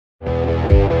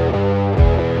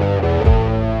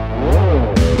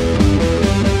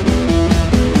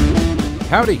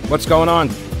Howdy, what's going on?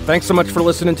 Thanks so much for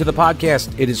listening to the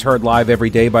podcast. It is heard live every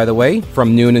day, by the way,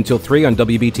 from noon until 3 on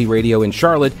WBT Radio in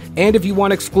Charlotte. And if you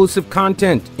want exclusive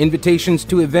content, invitations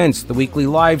to events, the weekly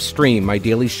live stream, my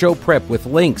daily show prep with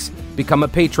links, become a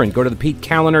patron. Go to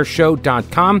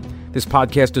thePeteKallinerShow.com. This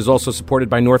podcast is also supported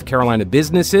by North Carolina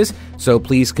businesses, so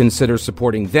please consider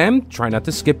supporting them. Try not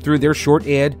to skip through their short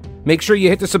ad. Make sure you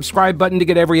hit the subscribe button to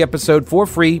get every episode for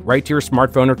free right to your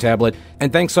smartphone or tablet.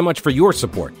 And thanks so much for your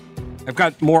support. I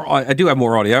do have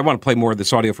more audio. I want to play more of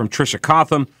this audio from Tricia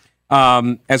Cotham,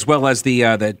 as well as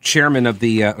the chairman of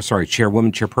the,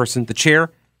 chairperson,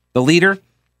 the leader,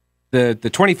 the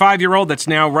 25-year-old that's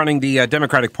now running the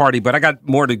Democratic Party. But I got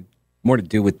more to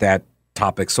do with that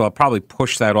topic, so I'll probably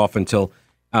push that off until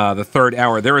the third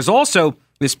hour. There is also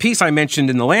this piece I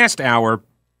mentioned in the last hour,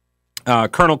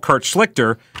 Colonel Kurt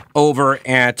Schlichter over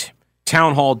at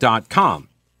townhall.com.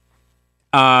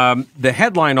 The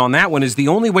headline on that one is the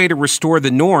only way to restore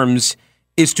the norms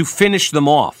is to finish them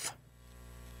off.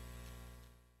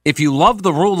 If you love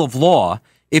the rule of law,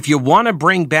 if you want to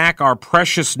bring back our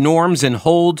precious norms and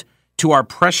hold to our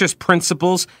precious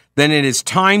principles, then it is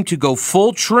time to go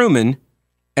full Truman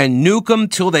and nuke them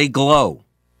till they glow.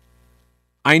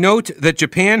 I note that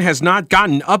Japan has not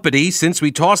gotten uppity since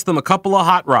we tossed them a couple of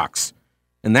hot rocks.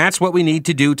 And that's what we need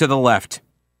to do to the left.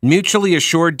 Mutually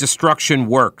assured destruction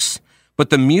works. But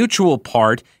the mutual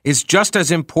part is just as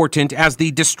important as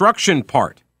the destruction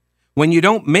part. When you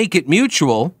don't make it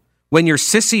mutual, when your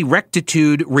sissy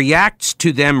rectitude reacts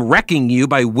to them wrecking you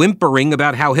by whimpering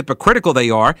about how hypocritical they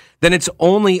are, then it's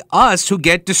only us who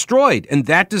get destroyed. And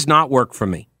that does not work for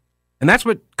me. And that's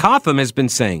what Cotham has been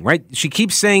saying, right? She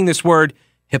keeps saying this word,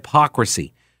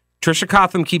 hypocrisy. Tricia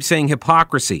Cotham keeps saying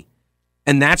hypocrisy.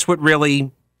 And that's what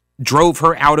really drove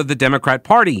her out of the Democrat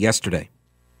Party yesterday.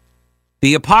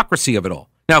 The hypocrisy of it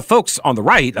all. Now, folks on the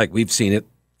right, like we've seen it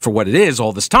for what it is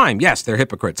all this time. Yes, they're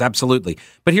hypocrites, absolutely.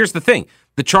 But here's the thing.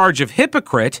 The charge of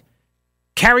hypocrite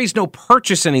carries no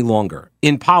purchase any longer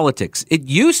in politics. It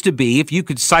used to be if you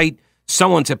could cite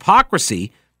someone's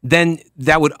hypocrisy, then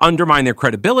that would undermine their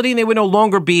credibility and they would no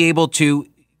longer be able to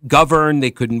govern. They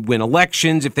couldn't win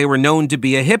elections if they were known to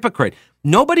be a hypocrite.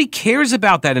 Nobody cares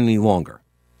about that any longer.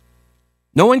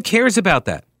 No one cares about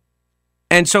that.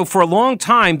 And so for a long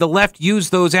time, the left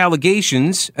used those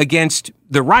allegations against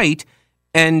the right,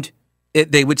 and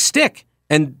they would stick.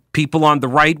 And people on the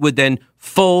right would then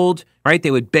fold, right?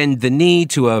 They would bend the knee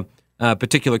to a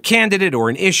particular candidate or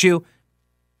an issue.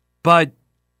 But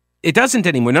it doesn't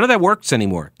anymore. None of that works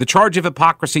anymore. The charge of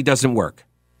hypocrisy doesn't work.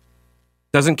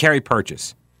 Doesn't carry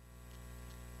purchase.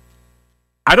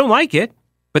 I don't like it,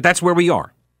 but that's where we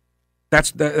are.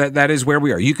 That is where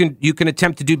we are. You can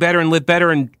attempt to do better and live better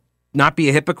and not be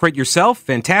a hypocrite yourself.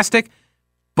 Fantastic.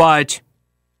 But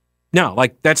no,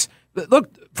 look,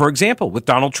 for example, with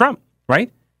Donald Trump, right?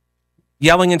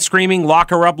 Yelling and screaming,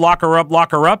 lock her up, lock her up,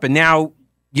 lock her up. And now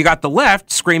you got the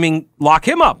left screaming, lock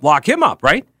him up,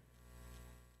 right?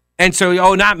 And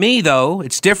so, not me, though.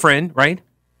 It's different, right?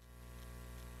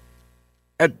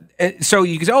 So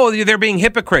you can say, they're being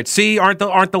hypocrites. See, aren't the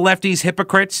lefties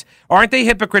hypocrites? Aren't they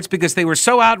hypocrites because they were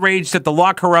so outraged at the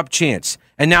lock her up chants,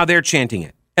 and now they're chanting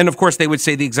it? And, of course, they would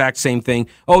say the exact same thing.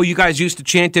 Oh, you guys used to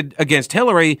chant it against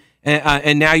Hillary,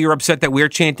 and now you're upset that we're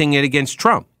chanting it against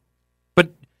Trump.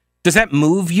 But does that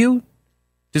move you?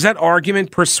 Does that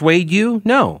argument persuade you?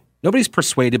 No. Nobody's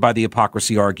persuaded by the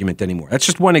hypocrisy argument anymore. That's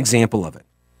just one example of it.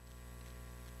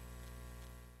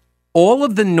 All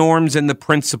of the norms and the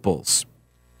principles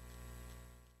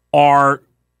are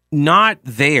not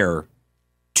there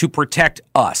to protect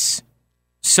us.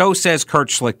 So says Kurt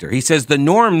Schlichter. He says the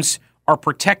norms are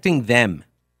protecting them,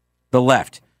 the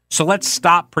left. So let's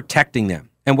stop protecting them.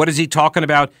 And what is he talking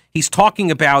about? He's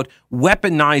talking about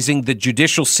weaponizing the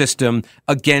judicial system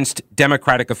against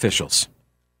Democratic officials.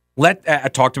 I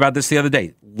talked about this the other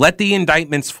day. Let the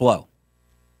indictments flow.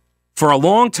 For a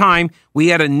long time, we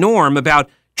had a norm about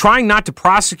trying not to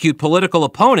prosecute political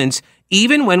opponents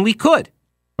even when we could,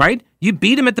 right? You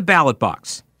beat them at the ballot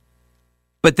box.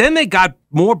 But then they got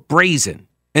more brazen,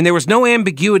 and there was no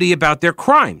ambiguity about their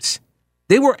crimes.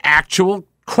 They were actual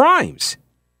crimes,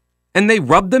 and they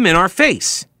rubbed them in our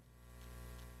face.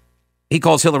 He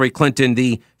calls Hillary Clinton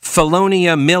the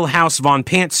Felonia Milhouse von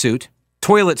Pantsuit,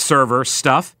 toilet server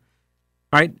stuff,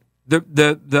 right?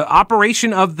 The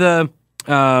operation of the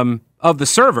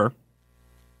server,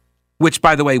 which,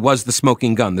 by the way, was the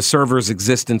smoking gun. The server's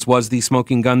existence was the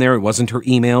smoking gun there. It wasn't her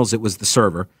emails. It was the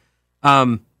server.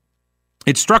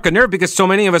 It struck a nerve because so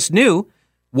many of us knew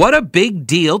what a big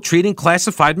deal treating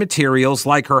classified materials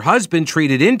like her husband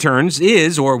treated interns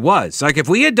is or was. Like, if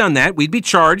we had done that, we'd be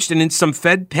charged and in some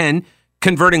Fed pen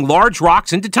converting large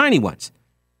rocks into tiny ones.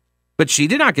 But she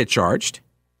did not get charged.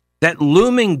 That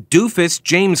looming doofus,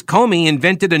 James Comey,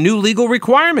 invented a new legal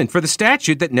requirement for the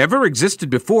statute that never existed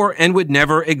before and would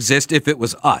never exist if it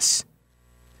was us.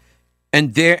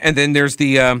 And then there's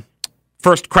the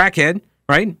first crackhead,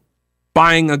 right?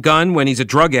 Buying a gun when he's a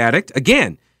drug addict.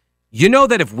 Again, you know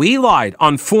that if we lied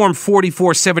on Form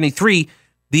 4473,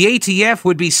 the ATF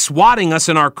would be swatting us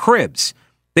in our cribs.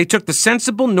 They took the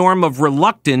sensible norm of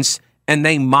reluctance and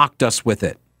they mocked us with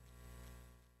it.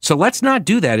 So let's not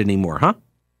do that anymore, huh?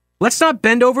 Let's not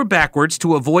bend over backwards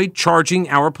to avoid charging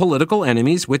our political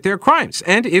enemies with their crimes.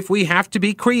 And if we have to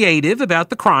be creative about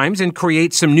the crimes and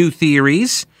create some new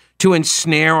theories to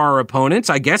ensnare our opponents,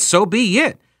 I guess so be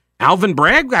it. Alvin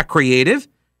Bragg got creative,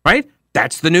 right?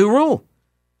 That's the new rule.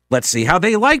 Let's see how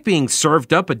they like being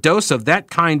served up a dose of that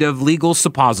kind of legal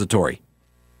suppository.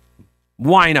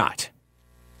 Why not?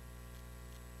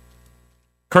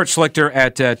 Kurt Schlichter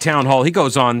at Town Hall. He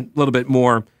goes on a little bit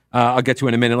more. I'll get to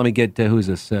in a minute. Let me get, who's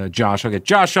this? Josh. I'll get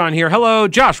Josh on here. Hello,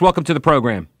 Josh. Welcome to the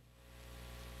program.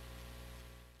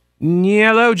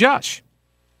 Hello, Josh.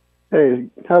 Hey,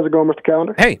 how's it going, Mr.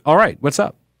 Calendar? Hey, all right. What's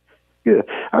up? Good.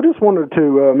 I just wanted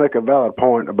to make a valid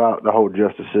point about the whole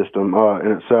justice system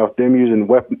in itself. Them using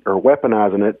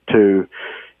weaponizing it to,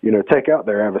 take out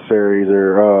their adversaries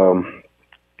or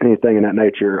anything in that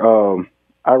nature.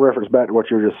 I reference back to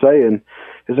what you were just saying.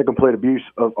 It's a complete abuse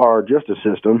of our justice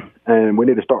system, and we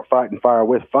need to start fighting fire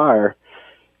with fire.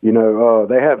 They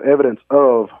have evidence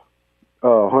of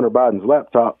Hunter Biden's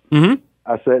laptop. Mm-hmm.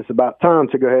 I said it's about time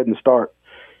to go ahead and start,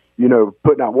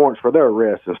 putting out warrants for their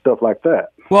arrests and stuff like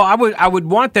that. Well, I would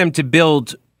want them to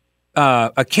build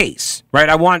a case, right?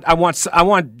 I want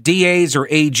DAs or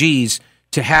AGs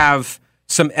to have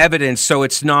some evidence, so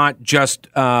it's not just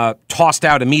tossed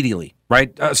out immediately,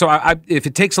 right? So if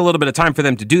it takes a little bit of time for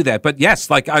them to do that, but yes,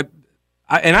 I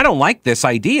don't like this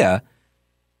idea,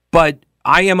 but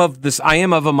I am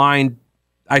of a mind.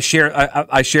 I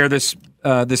share this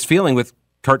feeling with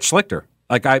Kurt Schlichter.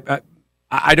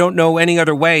 I don't know any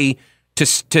other way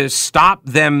to stop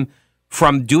them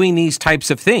from doing these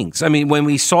types of things. I mean, when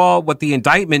we saw what the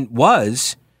indictment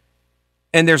was,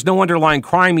 and there's no underlying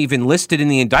crime even listed in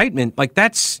the indictment,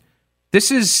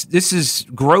 this is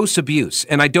gross abuse,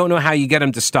 and I don't know how you get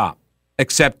them to stop,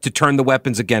 except to turn the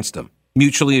weapons against them.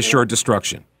 Mutually assured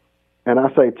destruction. And I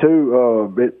say,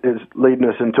 too, it's leading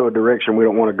us into a direction we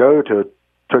don't want to go to,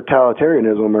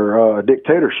 totalitarianism or a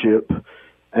dictatorship.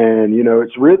 And,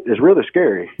 it's really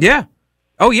scary. Yeah.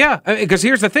 Oh, yeah. Because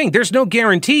here's the thing. There's no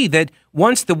guarantee that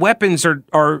once the weapons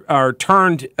are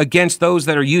turned against those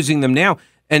that are using them now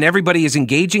and everybody is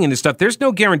engaging in this stuff, there's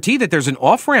no guarantee that there's an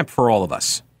off-ramp for all of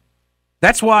us.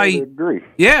 That's why. I agree.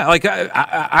 Yeah.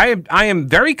 I am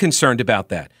very concerned about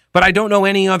that. But I don't know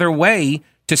any other way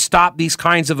to stop these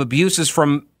kinds of abuses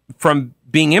from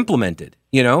being implemented,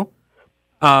 Definitely.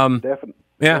 Yeah.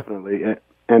 Definitely.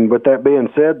 And with that being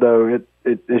said, though,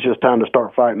 it's just time to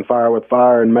start fighting fire with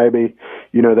fire, and maybe,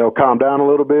 they'll calm down a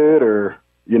little bit, or,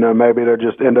 maybe they'll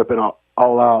just end up in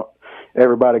all out,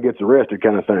 everybody gets arrested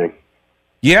kind of thing.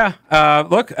 Yeah.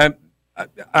 Look,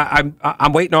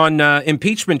 I'm waiting on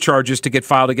impeachment charges to get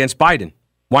filed against Biden.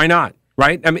 Why not?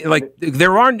 Right? I mean,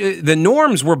 the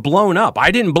norms were blown up.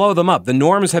 I didn't blow them up. The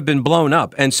norms have been blown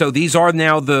up. And so these are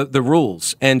now the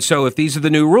rules. And so if these are the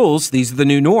new rules, these are the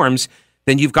new norms,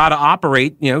 then you've got to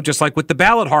operate, just like with the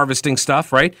ballot harvesting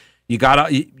stuff, right? You got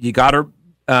to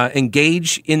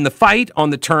engage in the fight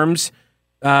on the terms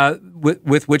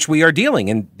with which we are dealing,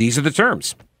 and these are the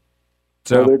terms.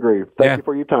 So, I agree. Thank you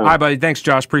for your time. Hi, buddy. Thanks,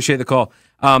 Josh. Appreciate the call.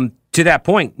 To that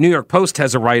point, New York Post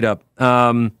has a write-up.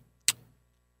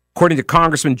 According to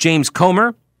Congressman James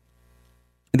Comer,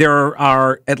 there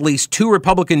are at least 2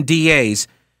 Republican DAs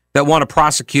that want to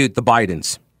prosecute the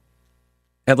Bidens.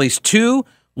 At least 2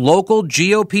 local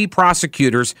GOP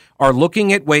prosecutors are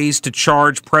looking at ways to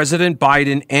charge President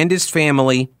Biden and his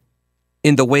family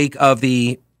in the wake of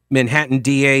the Manhattan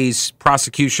DA's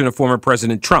prosecution of former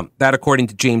President Trump. That, according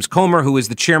to James Comer, who is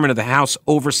the chairman of the House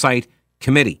Oversight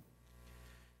Committee.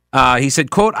 He said,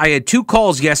 quote, "I had 2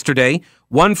 calls yesterday,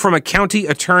 one from a county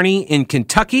attorney in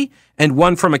Kentucky and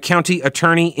one from a county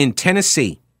attorney in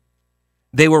Tennessee.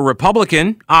 They were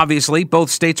Republican, obviously. Both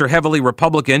states are heavily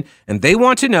Republican, and they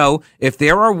want to know if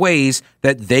there are ways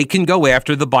that they can go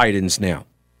after the Bidens now."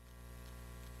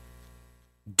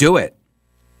 Do it.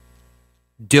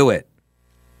 Do it.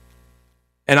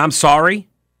 And I'm sorry,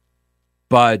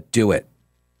 but do it.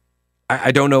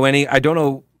 I don't know any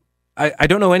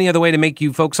other way to make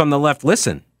you folks on the left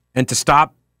listen and to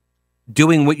stop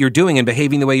doing what you're doing and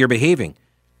behaving the way you're behaving.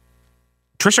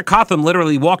 Tricia Cotham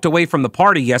literally walked away from the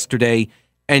party yesterday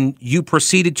and you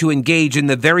proceeded to engage in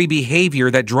the very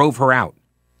behavior that drove her out.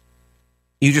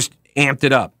 You just amped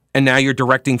it up, and now you're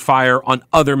directing fire on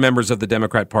other members of the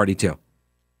Democrat Party too.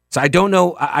 So I don't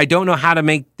know how to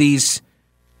make these.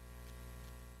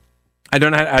 I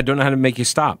don't know how to make you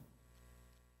stop,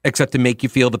 except to make you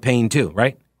feel the pain too,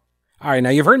 right? All right,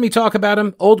 now you've heard me talk about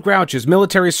them. Old Grouch's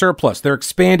military surplus. They're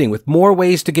expanding with more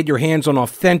ways to get your hands on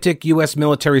authentic U.S.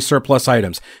 military surplus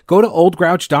items. Go to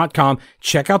oldgrouch.com.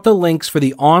 Check out the links for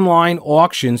the online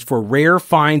auctions for rare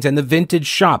finds and the vintage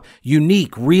shop.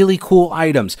 Unique, really cool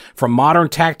items. From modern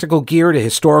tactical gear to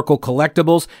historical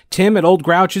collectibles, Tim at Old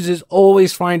Grouch's is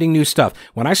always finding new stuff.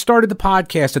 When I started the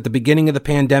podcast at the beginning of the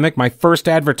pandemic, my first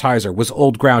advertiser was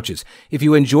Old Grouch's. If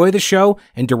you enjoy the show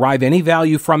and derive any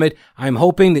value from it, I'm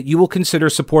hoping that you will consider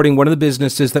supporting one of the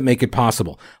businesses that make it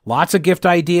possible. Lots of gift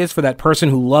ideas for that person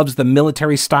who loves the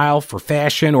military style for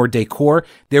fashion or decor.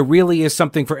 There really is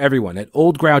something for everyone at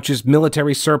Old Grouch's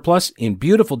Military Surplus in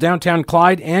beautiful downtown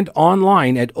Clyde and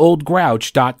online at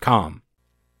oldgrouch.com.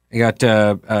 I got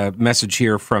a message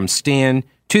here from Stan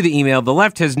to the email. The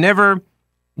left has never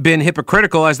been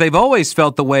hypocritical, as they've always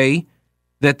felt the way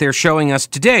that they're showing us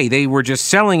today. They were just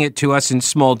selling it to us in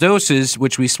small doses,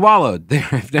 which we swallowed. There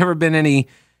have never been any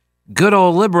good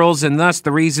old liberals, and thus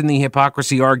the reason the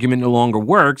hypocrisy argument no longer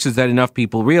works is that enough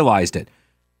people realized it.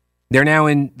 They're now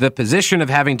in the position of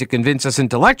having to convince us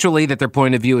intellectually that their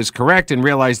point of view is correct and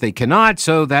realize they cannot,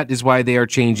 so that is why they are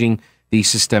changing the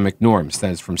systemic norms.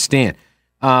 That is from Stan.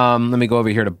 Let me go over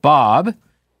here to Bob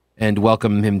and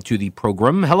welcome him to the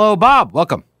program. Hello, Bob.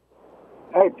 Welcome.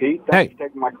 Hey, Pete. Thanks for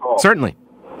taking my call. Certainly.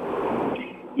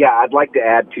 Yeah, I'd like to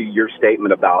add to your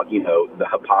statement about, the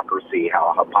hypocrisy,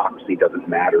 how hypocrisy doesn't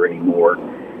matter anymore.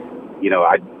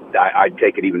 I'd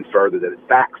take it even further that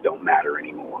facts don't matter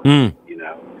anymore. It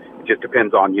just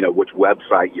depends on, which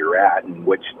website you're at and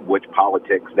which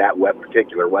politics that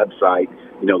particular website,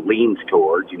 leans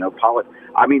towards,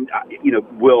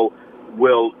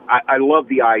 I love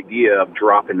the idea of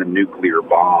dropping the nuclear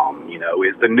bomb.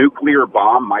 Is the nuclear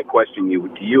bomb, my question to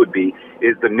you would be,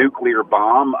 is the nuclear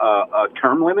bomb a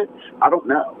term limit? I don't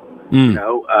know.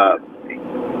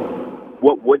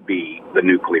 What would be the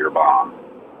nuclear bomb?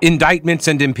 Indictments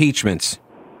and impeachments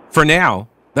for now,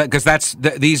 because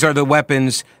these are the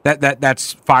weapons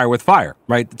that's fire with fire,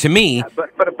 right? To me. Yeah,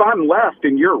 but if I'm left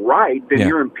and you're right, then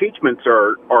your impeachments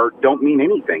are don't mean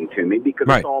anything to me because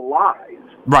it's all lies.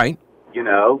 Right.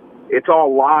 It's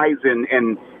all lies, and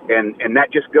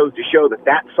that just goes to show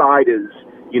that side is,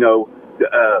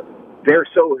 they're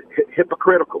so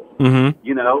hypocritical, and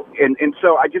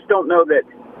so I just don't know that.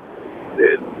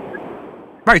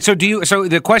 Right. So so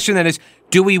the question then is,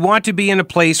 do we want to be in a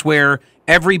place where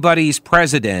everybody's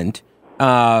president,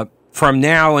 from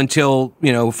now until,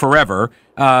 forever,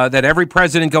 that every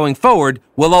president going forward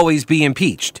will always be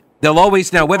impeached? They'll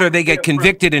always, now whether they get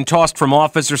convicted and tossed from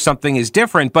office or something is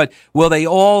different, but will they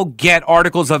all get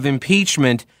articles of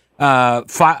impeachment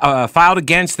filed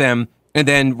against them and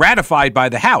then ratified by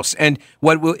the House? And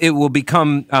it will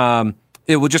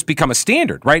just become a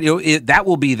standard, right? That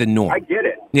will be the norm. I get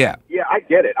it. Yeah. Yeah, I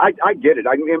get it. I get it.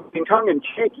 I mean, in tongue in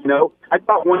cheek, I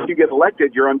thought once you get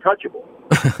elected, you're untouchable.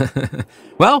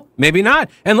 Well, maybe not.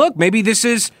 And look, maybe this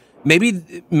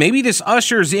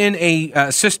ushers in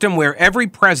a system where every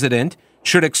president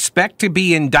should expect to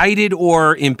be indicted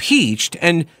or impeached,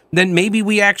 and then maybe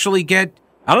we actually get,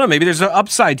 I don't know, maybe there's an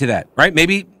upside to that, right?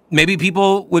 Maybe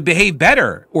people would behave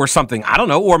better or something. I don't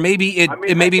know. Or maybe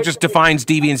it just defines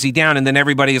deviancy down, and then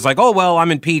everybody is like, oh, well,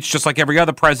 I'm impeached just like every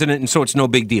other president, and so it's no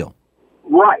big deal.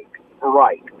 Right.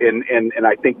 And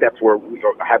I think that's where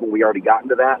haven't we already gotten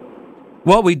to that?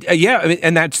 Well,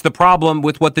 and that's the problem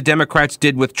with what the Democrats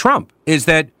did with Trump, is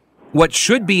that what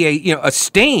should be a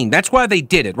stain. That's why they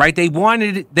did it, right? They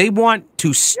want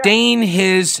to stain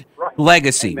his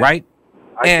legacy, right?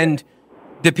 And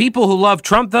the people who love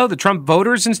Trump, though, the Trump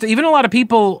voters, and even a lot of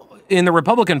people in the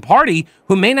Republican Party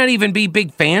who may not even be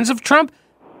big fans of Trump,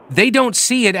 they don't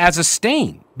see it as a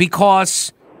stain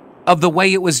because of the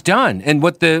way it was done and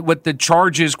what the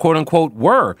charges, quote unquote,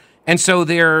 were. And so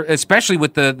they're, especially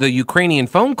with the Ukrainian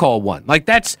phone call one,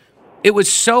 it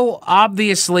was so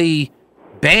obviously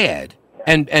bad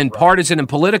and partisan and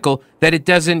political that it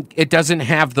doesn't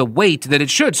have the weight that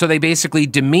it should. So they basically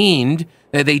demeaned,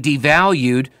 they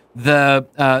devalued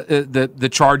the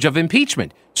charge of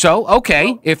impeachment. So,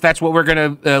 okay, if that's what we're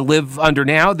going to live under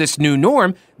now, this new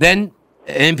norm, then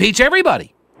impeach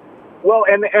everybody. Well,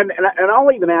 and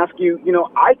I'll even ask you,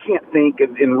 I can't think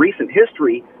of, in recent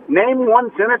history, name one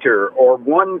senator or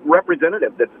one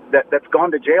representative that's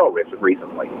gone to jail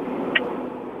recently.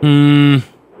 And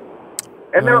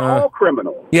they're all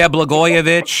criminals. Yeah,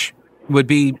 Blagojevich. would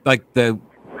be like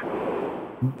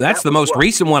that's the most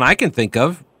recent one I can think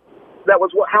of. That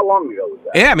was how long ago was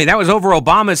that? Yeah, I mean, that was over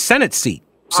Obama's Senate seat.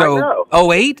 So, I know.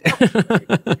 2008?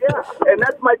 Yeah, and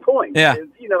that's my point. Yeah.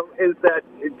 Is that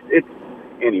it's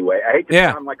anyway, I hate to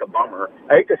sound like a bummer.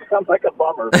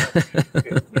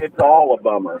 It's all a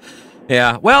bummer.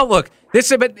 Yeah. Well, look,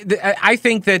 I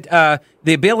think that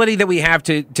the ability that we have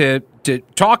to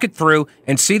talk it through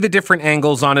and see the different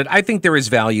angles on it, I think there is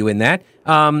value in that.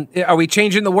 Are we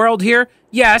changing the world here?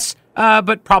 Yes,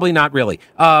 but probably not really.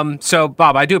 So,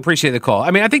 Bob, I do appreciate the call.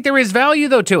 I mean, I think there is value,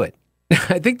 though, to it.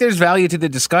 I think there's value to the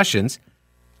discussions.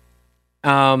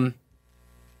 And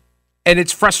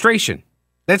it's frustration.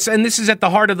 And this is at the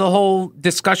heart of the whole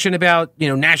discussion about,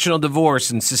 national divorce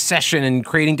and secession and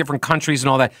creating different countries and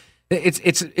all that.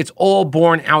 It's all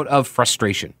born out of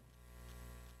frustration.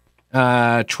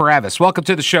 Travis, welcome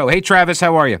to the show. Hey, Travis,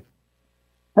 how are you?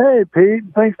 Hey, Pete.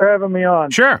 Thanks for having me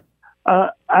on. Sure.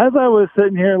 As I was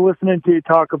sitting here listening to you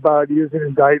talk about using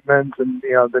indictments and,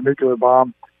 the nuclear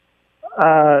bomb,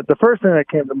 the first thing that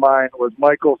came to mind was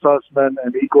Michael Sussman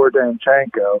and Igor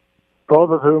Danchenko,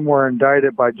 both of whom were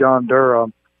indicted by John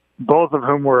Durham, both of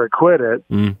whom were acquitted.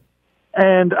 Mm.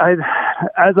 And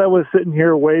as I was sitting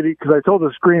here waiting, because I told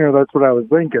the screener that's what I was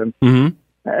thinking, mm-hmm.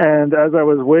 and as I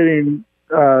was waiting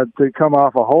to come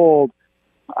off a hold,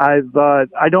 I thought,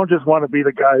 I don't just want to be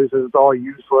the guy who says it's all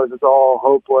useless, it's all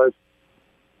hopeless.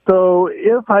 So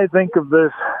if I think of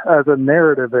this as a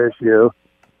narrative issue,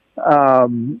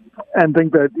 and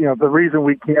think that, the reason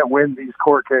we can't win these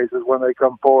court cases when they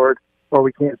come forward, or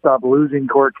we can't stop losing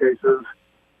court cases,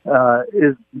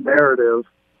 is narrative.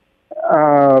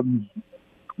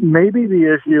 Maybe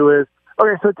the issue is,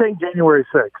 okay, so take January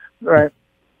 6th, right?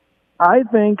 I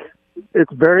think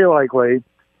it's very likely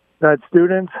that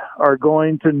students are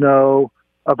going to know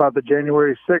about the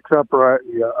January 6th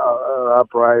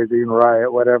uprising,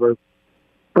 riot, whatever,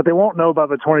 but they won't know about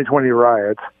the 2020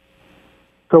 riots.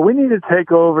 So we need to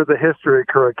take over the history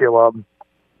curriculum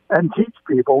and teach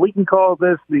people. We can call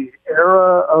this the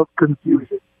era of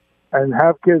confusion and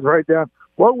have kids write down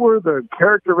what were the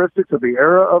characteristics of the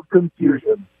era of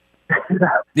confusion.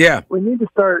 Yeah. We need to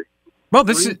start. Well,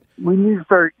 we need to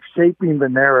start shaping the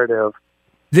narrative.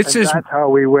 That's how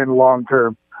we win long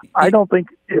term. I don't think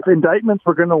if indictments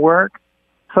were going to work,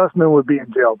 Sussman would be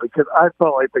in jail because I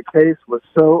felt like the case was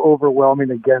so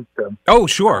overwhelming against him. Oh,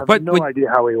 sure, I have no idea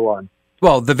how he won.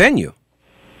 Well, the venue.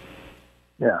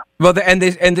 Yeah. Well, and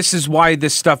this is why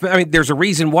this stuff. I mean, there's a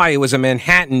reason why it was a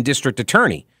Manhattan district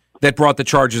attorney that brought the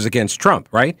charges against Trump,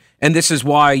 right? And this is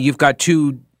why you've got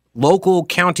two local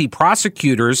county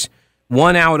prosecutors,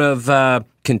 one out of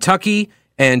Kentucky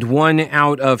and one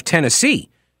out of Tennessee,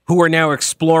 who are now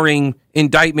exploring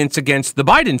indictments against the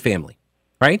Biden family,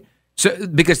 right? So,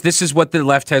 because this is what the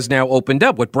left has now opened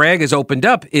up. What Bragg has opened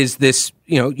up is this,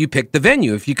 you pick the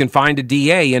venue. If you can find a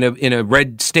DA in a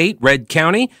red state, red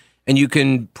county, and you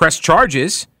can press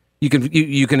charges, you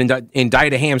can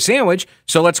indict a ham sandwich.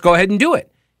 So let's go ahead and do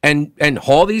it and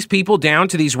haul these people down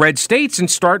to these red states and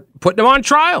start putting them on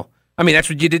trial. I mean, that's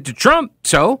what you did to Trump.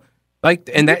 So,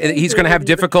 he's going to have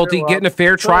difficulty getting a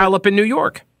fair trial up in New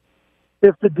York.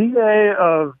 If the DA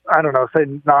of, I don't know, say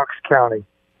Knox County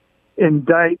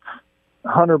indicts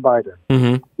Hunter Biden,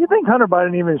 mm-hmm. You think Hunter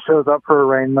Biden even shows up for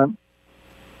arraignment?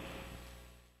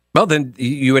 Well, then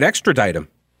you would extradite him.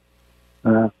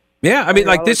 Yeah,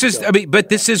 this is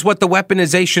what the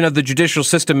weaponization of the judicial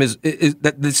system is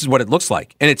that this is what it looks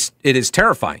like, and it is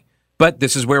terrifying. But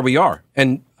this is where we are,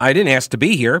 and I didn't ask to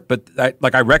be here, but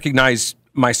I recognize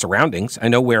my surroundings. I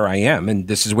know where I am, and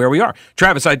this is where we are.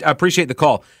 Travis, I appreciate the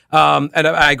call, and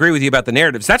I agree with you about the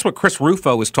narratives. That's what Chris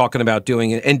Rufo was talking about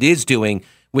doing and is doing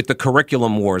with the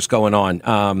curriculum wars going on,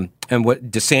 and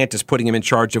what DeSantis putting him in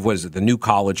charge of, the new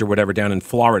college or whatever down in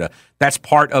Florida. That's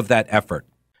part of that effort.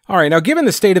 All right, now, given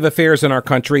the state of affairs in our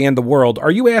country and the world,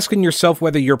 are you asking yourself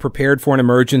whether you're prepared for an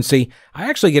emergency? I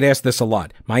actually get asked this a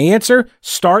lot. My answer?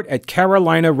 Start at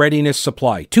Carolina Readiness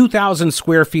Supply. 2,000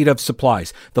 square feet of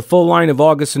supplies. The full line of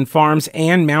Augustin Farms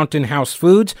and Mountain House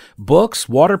Foods, books,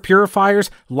 water purifiers,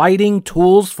 lighting,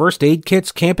 tools, first aid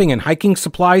kits, camping and hiking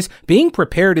supplies. Being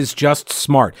prepared is just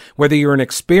smart. Whether you're an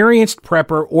experienced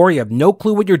prepper or you have no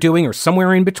clue what you're doing or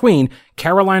somewhere in between,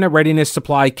 Carolina Readiness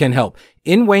Supply can help.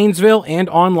 In Waynesville and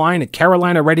online at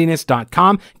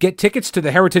carolinareadiness.com. Get tickets to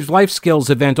the Heritage Life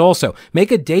Skills event also.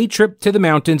 Make a day trip to the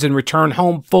mountains and return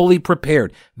home fully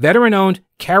prepared. Veteran-owned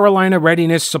Carolina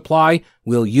Readiness Supply.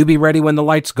 Will you be ready when the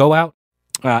lights go out?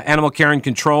 Animal Care and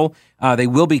Control. They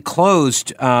will be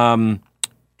closed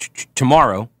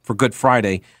tomorrow for Good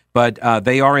Friday, but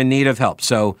they are in need of help.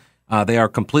 So they are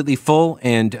completely full,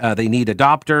 and they need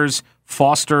adopters,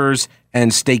 Fosters,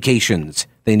 and staycations.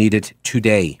 They need it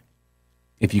today,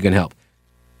 if you can help.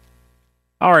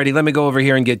 Alrighty, let me go over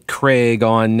here and get Craig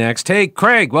on next. Hey,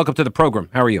 Craig, welcome to the program.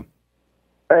 How are you?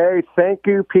 Hey, thank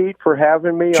you, Pete, for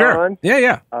having me on.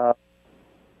 Yeah.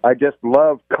 I just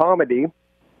love comedy,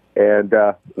 and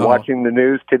watching the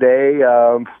news today,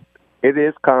 it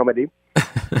is comedy.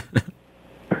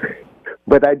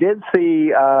 But I did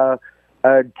see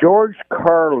George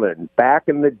Carlin, back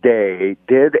in the day,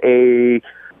 did a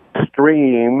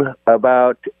stream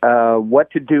about what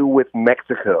to do with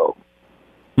Mexico.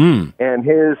 And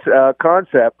his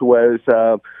concept was,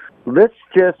 let's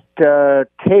just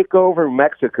take over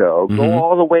Mexico, go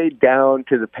all the way down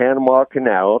to the Panama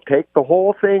Canal, take the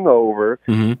whole thing over,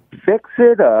 fix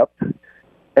it up,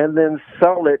 and then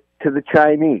sell it to the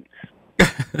Chinese.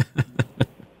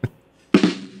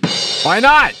 Why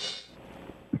not?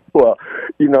 Well,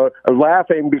 I'm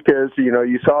laughing because,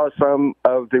 you saw some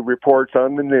of the reports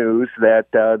on the news that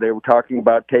they were talking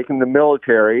about taking the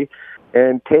military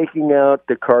and taking out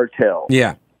the cartel.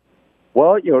 Yeah.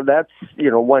 Well, that's,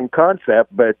 one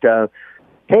concept, but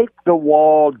take the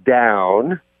wall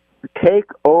down, take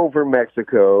over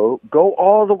Mexico, go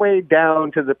all the way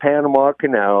down to the Panama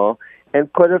Canal,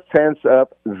 and put a fence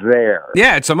up there.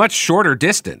 Yeah, it's a much shorter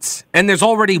distance. And there's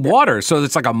already water, so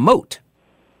it's like a moat.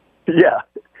 Yeah.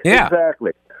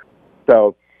 Exactly.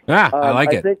 So I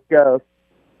like it.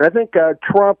 I think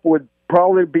Trump would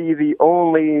probably be the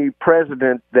only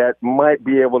president that might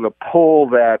be able to pull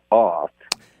that off.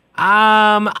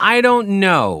 I don't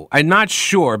know. I'm not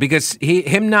sure because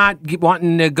him not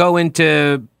wanting to go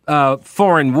into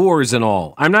foreign wars and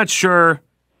all. I'm not sure.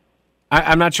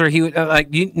 I'm not sure he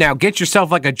would now get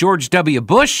yourself like a George W.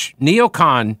 Bush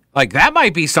neocon. Like that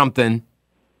might be something,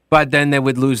 but then they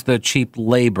would lose the cheap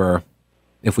labor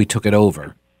if we took it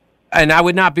over. And I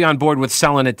would not be on board with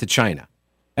selling it to China.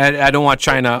 I don't want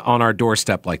China on our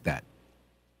doorstep like that.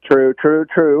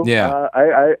 True. Yeah.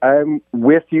 I'm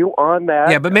with you on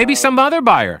that. Yeah, but maybe some other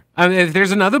buyer. I mean, if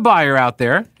there's another buyer out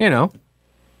there,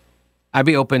 I'd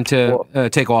be open to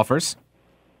take offers.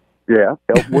 Yeah.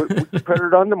 We put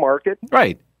it on the market.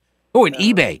 Right. Oh, an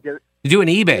eBay. You do an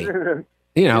eBay.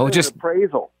 Just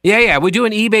appraisal. Yeah. We do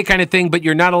an eBay kind of thing, but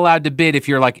you're not allowed to bid if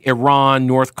you're like Iran,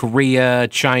 North Korea,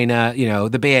 China,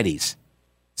 the baddies.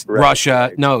 Right. Russia.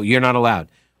 Right. No, you're not allowed.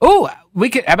 Oh,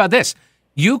 how about this?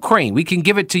 Ukraine. We can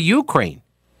give it to Ukraine.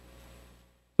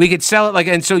 We could sell it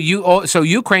and so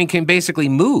Ukraine can basically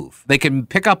move. They can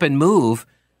pick up and move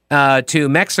to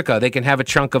Mexico. They can have a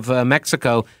chunk of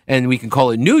Mexico, and we can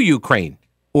call it New Ukraine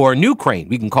or Newcrane.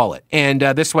 We can call it, and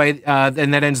this way,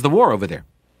 and that ends the war over there.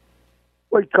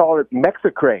 We call it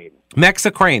Mexicrane.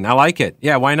 Mexicrane. I like it.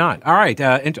 Yeah, why not? All right.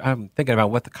 I'm thinking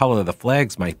about what the color of the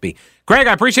flags might be. Greg,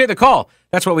 I appreciate the call.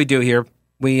 That's what we do here.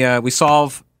 We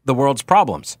solve the world's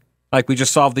problems. Like we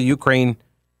just solved the Ukraine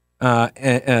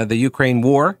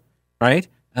war, right?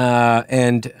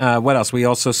 And what else? We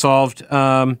also solved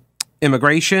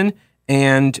immigration,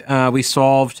 and we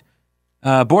solved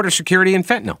border security and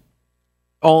fentanyl,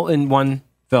 all in one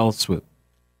fell swoop.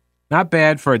 Not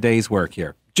bad for a day's work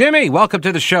here. Jimmy, welcome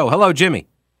to the show. Hello, Jimmy.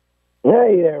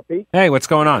 Hey there, Pete. Hey, what's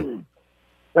going on?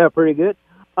 Pretty good.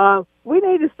 We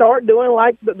need to start doing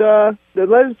like the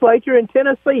legislature in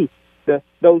Tennessee.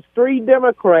 Those 3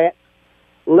 Democrats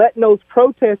letting those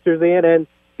protesters in, and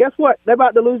guess what? They're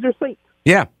about to lose their seats.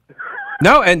 Yeah.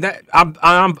 No, and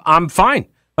I'm fine.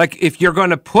 Like if you're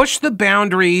going to push the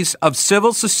boundaries of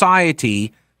civil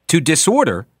society to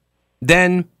disorder,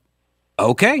 then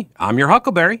okay, I'm your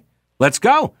Huckleberry. Let's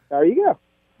go. There you go.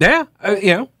 Yeah,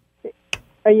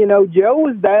 And Joe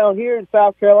was down here in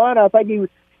South Carolina. I think he was.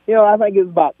 I think it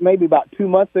was maybe about 2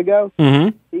 months ago.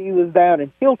 Mm-hmm. He was down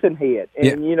in Hilton Head,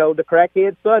 and the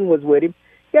crackhead son was with him.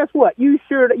 Guess what?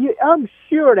 I'm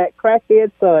sure that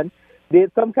crackhead son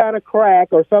did some kind of crack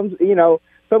or some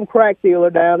crack dealer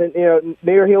down in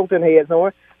near Hilton Head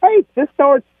somewhere. Hey, just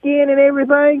start scanning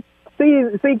everything. See,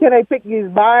 can they pick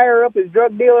his buyer up, his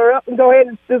drug dealer up, and go ahead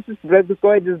and just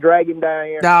go ahead and just drag him down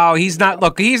here? No, he's not.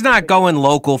 Look, he's not going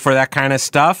local for that kind of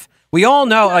stuff. We all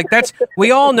know,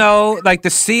 the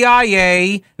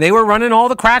CIA, they were running all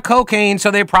the crack cocaine,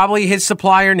 so they're probably his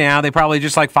supplier now. They probably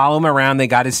just follow him around. They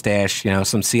got his stash,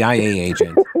 some CIA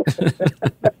agent.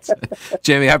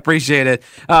 Jimmy, I appreciate it.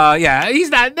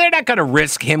 They're not going to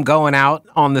risk him going out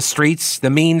on the streets, the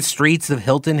mean streets of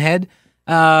Hilton Head.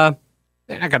 They're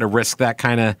not going to risk that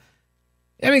kind of,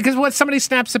 because what somebody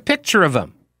snaps a picture of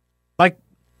him, like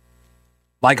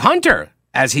Hunter,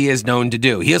 as he is known to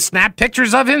do. He'll snap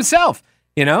pictures of himself,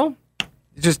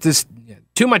 Just this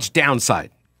too much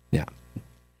downside. Yeah.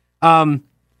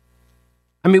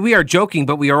 We are joking,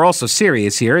 but we are also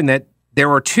serious here in that there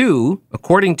are two,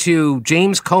 according to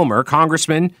James Comer,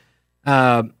 congressman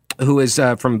who is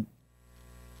from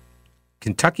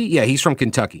Kentucky. Yeah, he's from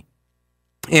Kentucky.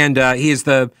 And he is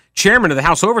the chairman of the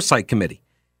House Oversight Committee.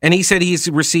 And he said he's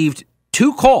received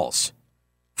two calls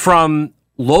from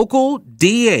local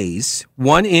DAs,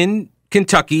 one in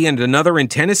Kentucky and another in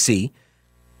Tennessee.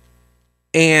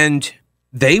 And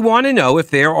they want to know if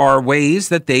there are ways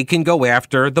that they can go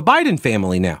after the Biden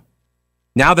family now.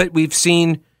 Now that we've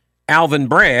seen Alvin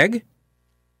Bragg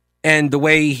and the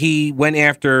way he went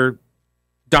after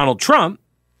Donald Trump,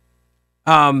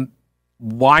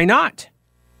 why not?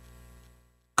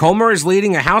 Comer is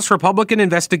leading a House Republican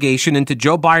investigation into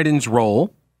Joe Biden's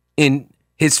role in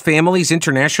his family's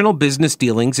international business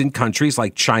dealings in countries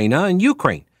like China and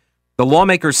Ukraine. The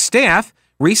lawmaker's staff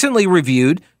recently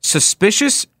reviewed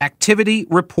suspicious activity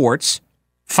reports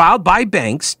filed by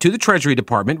banks to the Treasury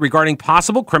Department regarding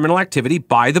possible criminal activity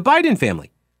by the Biden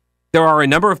family. There are a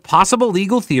number of possible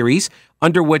legal theories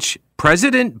under which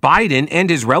President Biden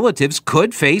and his relatives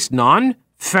could face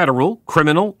non-federal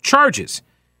criminal charges.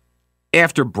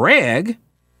 After Bragg,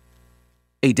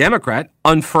 a Democrat,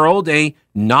 unfurled a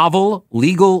novel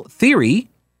legal theory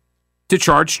to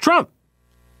charge Trump.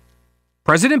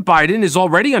 President Biden is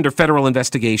already under federal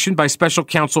investigation by special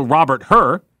counsel Robert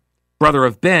Hur, brother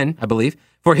of Ben, I believe,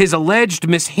 for his alleged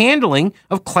mishandling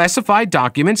of classified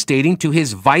documents dating to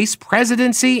his vice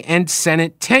presidency and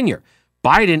Senate tenure.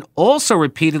 Biden also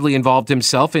repeatedly involved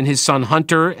himself in his son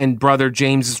Hunter and brother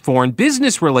James's foreign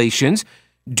business relations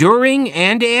during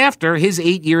and after his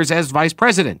 8 years as vice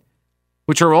president,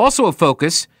 which are also a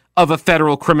focus of a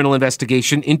federal criminal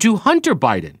investigation into Hunter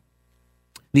Biden.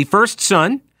 The first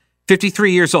son,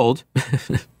 53 years old.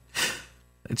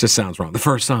 It just sounds wrong. The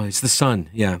first son, it's the son,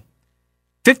 yeah.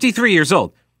 53 years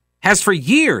old, has for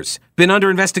years been under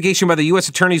investigation by the U.S.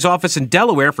 Attorney's Office in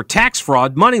Delaware for tax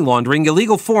fraud, money laundering,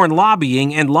 illegal foreign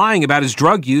lobbying, and lying about his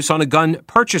drug use on a gun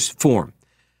purchase form.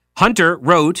 Hunter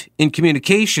wrote in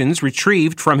communications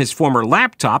retrieved from his former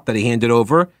laptop that he handed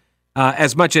over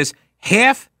as much as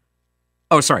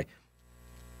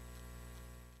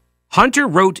Hunter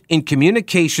wrote in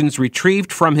communications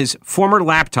retrieved from his former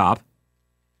laptop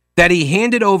that he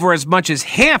handed over as much as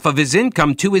half of his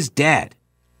income to his dad.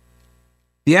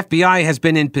 The FBI has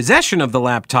been in possession of the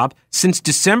laptop since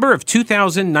December of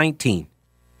 2019.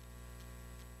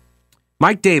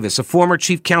 Mike Davis, a former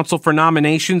chief counsel for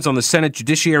nominations on the Senate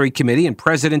Judiciary Committee and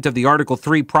president of the Article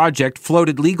 3 Project,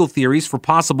 floated legal theories for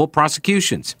possible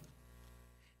prosecutions.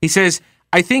 He says,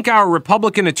 I think our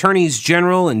Republican attorneys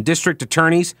general and district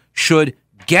attorneys should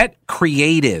get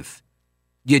creative.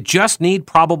 You just need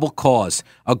probable cause.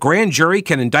 A grand jury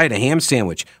can indict a ham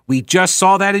sandwich. We just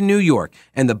saw that in New York,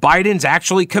 and the Bidens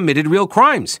actually committed real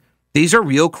crimes. These are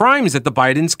real crimes that the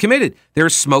Bidens committed.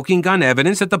 There's smoking gun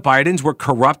evidence that the Bidens were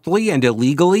corruptly and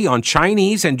illegally on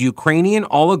Chinese and Ukrainian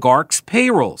oligarchs'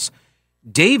 payrolls.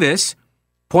 Davis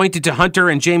pointed to Hunter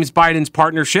and James Biden's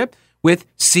partnership with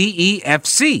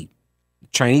CEFC,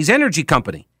 Chinese energy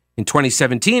company, in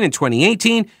 2017 and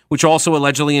 2018, which also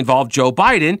allegedly involved Joe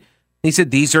Biden. He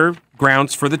said these are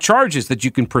grounds for the charges that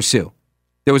you can pursue.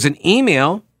 There was an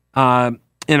email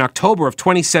in October of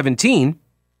 2017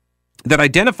 that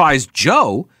identifies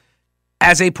Joe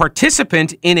as a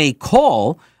participant in a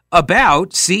call about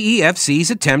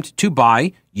CEFC's attempt to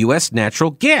buy U.S.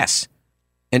 natural gas,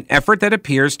 an effort that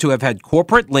appears to have had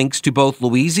corporate links to both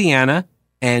Louisiana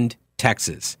and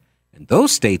Texas. And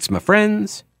those states, my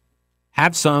friends,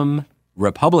 have some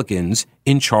Republicans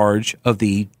in charge of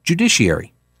the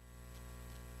judiciary.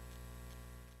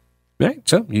 Right?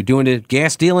 So you're doing a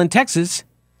gas deal in Texas.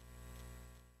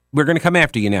 We're going to come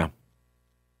after you now.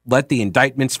 Let the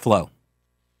indictments flow.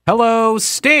 Hello,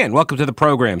 Stan. Welcome to the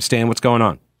program. Stan, what's going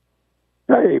on?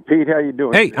 Hey, Pete, how you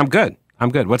doing? Hey, I'm good.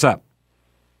 What's up?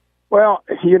 Well,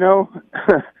 you know,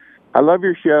 I love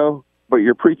your show, but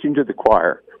you're preaching to the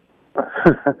choir.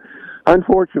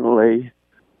 Unfortunately,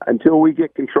 until we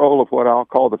get control of what I'll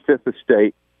call the fifth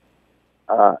estate,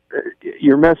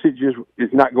 your message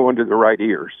is not going to the right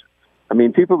ears. I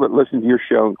mean, people that listen to your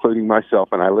show, including myself,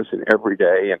 and I listen every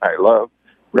day, and I love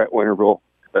Brett Winterville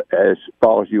as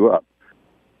follows you up.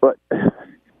 But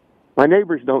my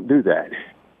neighbors don't do that.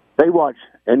 They watch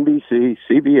NBC,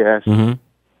 CBS,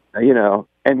 you know,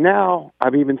 and now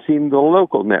I've even seen the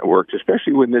local networks,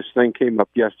 especially when this thing came up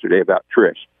yesterday about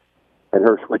Trish and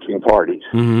her switching parties.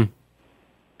 CNC,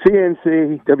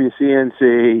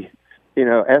 WCNC, you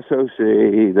know, SOC,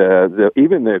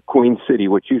 even the Queen City,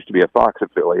 which used to be a Fox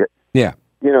affiliate. Yeah.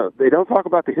 You know, they don't talk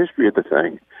about the history of the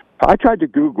thing. I tried to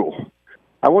Google.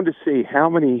 I wanted to see how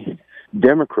many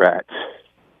Democrats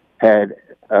had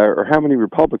or how many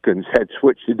Republicans had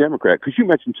switched to Democrat. Because you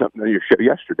mentioned something on your show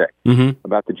yesterday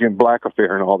about the Jim Black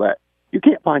affair and all that. You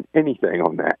can't find anything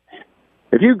on that.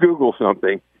 If you Google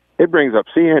something, it brings up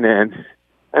CNN,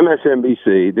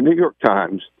 MSNBC, the New York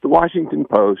Times, the Washington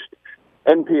Post,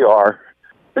 NPR.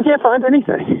 You can't find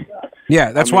anything.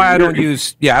 Yeah, that's why I don't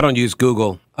use. Yeah, I don't use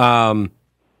Google.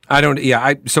 I don't.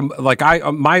 Yeah,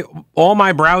 all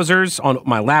my browsers on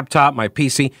my laptop, my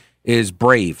PC is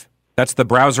Brave. That's the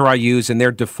browser I use, and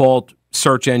their default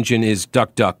search engine is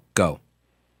DuckDuckGo.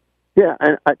 Yeah,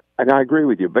 and I agree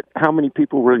with you. But how many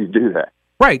people really do that?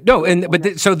 Right. No,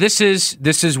 so this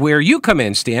is where you come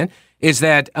in, Stan. Is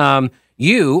that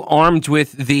you, armed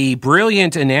with the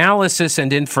brilliant analysis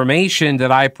and information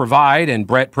that I provide and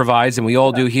Brett provides and we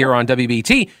all do here on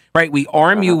WBT, right? We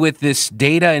arm you with this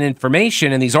data and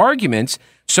information and these arguments.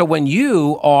 So when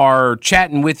you are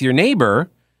chatting with your neighbor,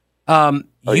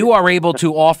 you are able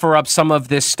to offer up some of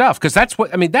this stuff. Because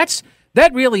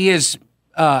that really is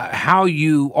how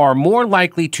you are more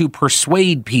likely to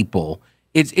persuade people.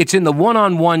 It's in the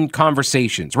one-on-one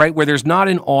conversations, right? Where there's not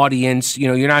an audience,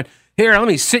 you're not, here, let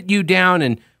me sit you down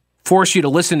and force you to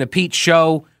listen to Pete's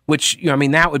show, which,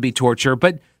 that would be torture.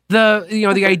 But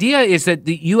the idea is that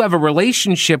you have a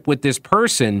relationship with this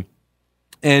person,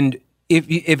 and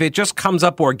if it just comes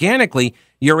up organically,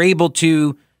 you're able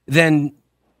to then,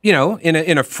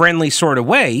 in a friendly sort of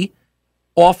way,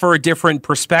 offer a different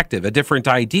perspective, a different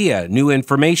idea, new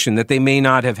information that they may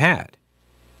not have had.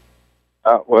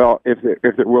 Well, if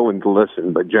they're willing to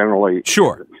listen, but generally,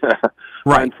 sure,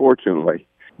 right. Unfortunately.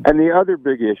 And the other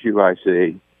big issue I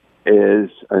see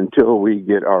is until we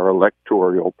get our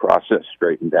electoral process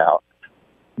straightened out,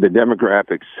 the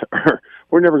demographics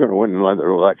we're never going to win another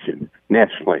election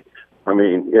nationally.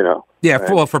 Yeah,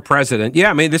 well, for president.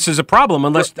 Yeah, this is a problem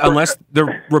unless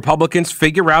the Republicans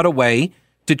figure out a way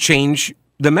to change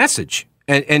the message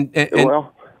and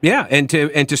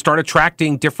to start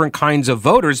attracting different kinds of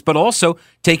voters, but also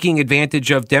taking advantage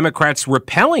of Democrats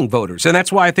repelling voters. And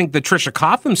that's why I think the Tricia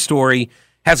Cotham story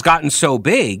has gotten so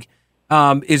big,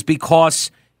 is because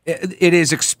it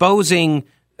is exposing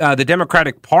the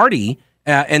Democratic Party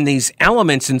and these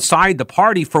elements inside the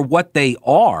party for what they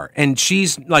are. And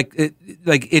she's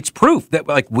it's proof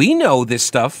that we know this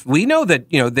stuff. We know that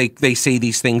they say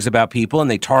these things about people and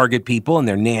they target people and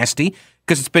they're nasty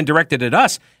because it's been directed at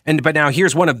us. But now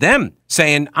here's one of them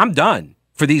saying, "I'm done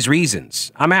for these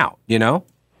reasons. I'm out."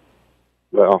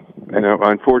 Well,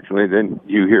 unfortunately, then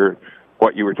you hear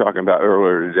what you were talking about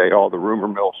earlier today, all the rumor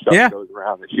mill stuff goes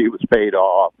around that she was paid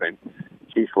off and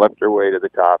she slept her way to the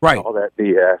top, right, and all that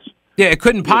BS. Yeah, it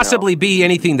couldn't possibly be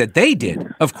anything that they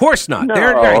did. Of course not.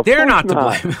 No, they're not to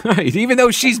blame. Right. Even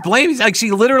though she's blaming, she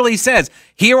literally says,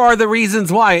 "Here are the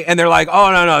reasons why," and they're like,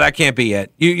 "Oh no, that can't be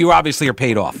it. You obviously are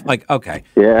paid off." Okay.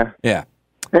 Yeah. Yeah.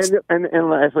 And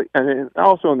lastly, and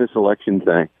also in this election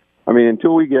thing,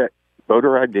 until we get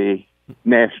voter ID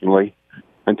nationally,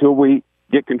 until we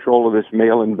get control of this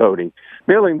mail-in voting.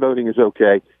 Mail-in voting is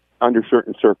okay under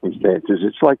certain circumstances.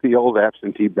 It's like the old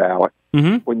absentee ballot.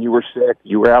 Mm-hmm. When you were sick,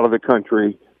 you were out of the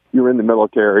country, you were in the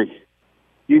military,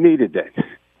 you needed it.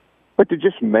 But to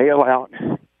just mail out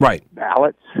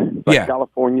ballots like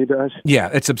California does? Yeah,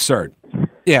 it's absurd.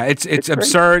 Yeah, it's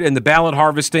absurd. And the ballot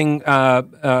harvesting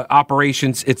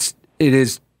operations, it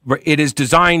is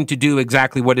designed to do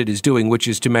exactly what it is doing, which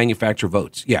is to manufacture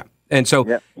votes. Yeah. And so,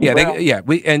 but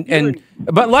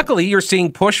luckily you're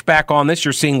seeing pushback on this.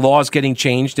 You're seeing laws getting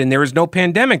changed, and there is no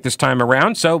pandemic this time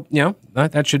around. So,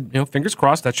 that should, fingers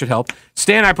crossed, that should help.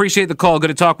 Stan, I appreciate the call. Good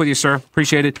to talk with you, sir.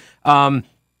 Appreciate it.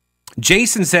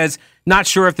 Jason says, not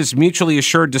sure if this mutually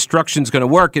assured destruction is going to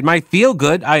work. It might feel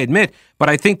good, I admit, but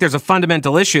I think there's a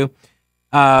fundamental issue.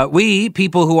 We,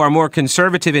 people who are more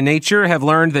conservative in nature, have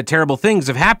learned that terrible things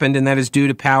have happened, and that is due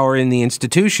to power in the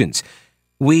institutions.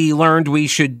 We learned we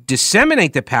should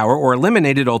disseminate the power or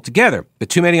eliminate it altogether. But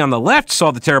too many on the left saw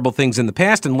the terrible things in the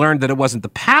past and learned that it wasn't the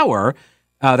power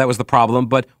that was the problem,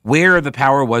 but where the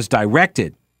power was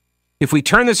directed. If we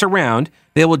turn this around,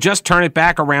 they will just turn it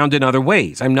back around in other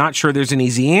ways. I'm not sure there's an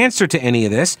easy answer to any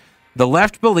of this. The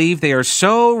left believe they are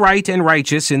so right and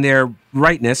righteous in their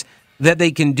rightness that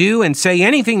they can do and say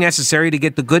anything necessary to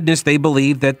get the goodness they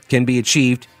believe that can be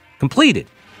achieved completed.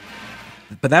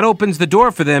 But that opens the door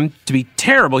for them to be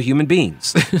terrible human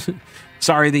beings.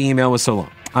 Sorry the email was so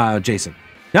long, Jason.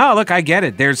 No, look, I get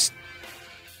it.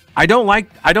 I don't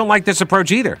like this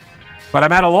approach either, but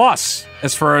I'm at a loss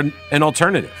as for an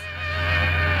alternative.